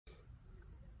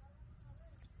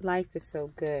Life is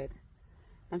so good.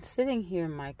 I'm sitting here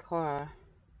in my car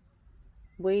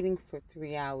waiting for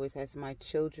 3 hours as my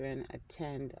children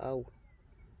attend a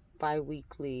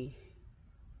bi-weekly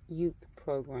youth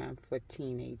program for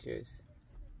teenagers,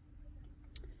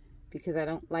 because I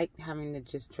don't like having to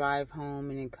just drive home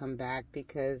and then come back,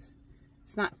 because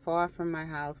it's not far from my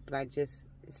house, but I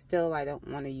don't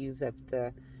want to use up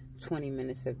the 20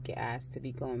 minutes of gas to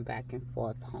be going back and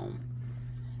forth home.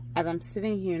 As I'm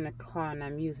sitting here in the car, and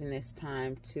I'm using this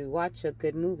time to watch a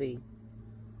good movie,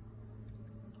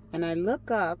 and I look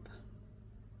up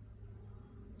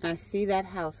and I see that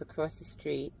house across the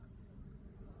street,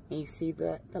 and you see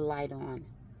the light on.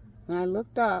 When I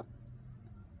looked up,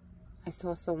 I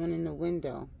saw someone in the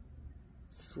window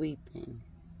sweeping,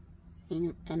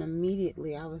 and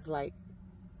immediately I was like,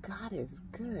 God is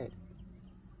good.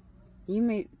 You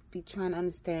may be trying to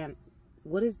understand,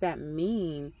 what does that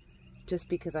mean? Just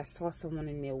because I saw someone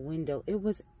in their window, it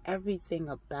was everything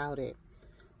about it.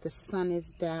 The sun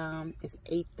is down, it's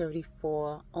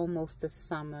 8:34, almost the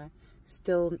summer,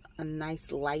 still a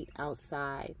nice light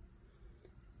outside.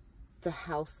 The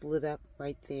house lit up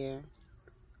right there.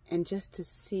 And just to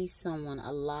see someone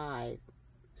alive,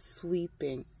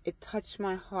 sweeping, it touched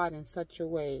my heart in such a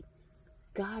way.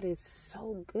 God is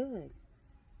so good.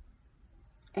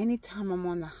 Anytime I'm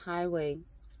on the highway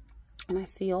and I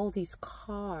see all these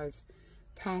cars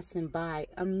passing by,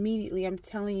 immediately, I'm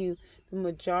telling you, the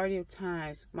majority of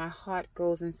times, my heart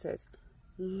goes and says,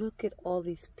 look at all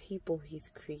these people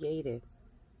he's created.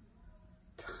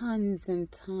 Tons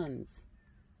and tons.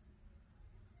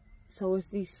 So it's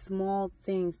these small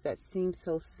things that seem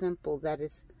so simple that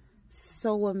is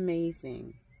so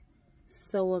amazing.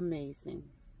 So amazing.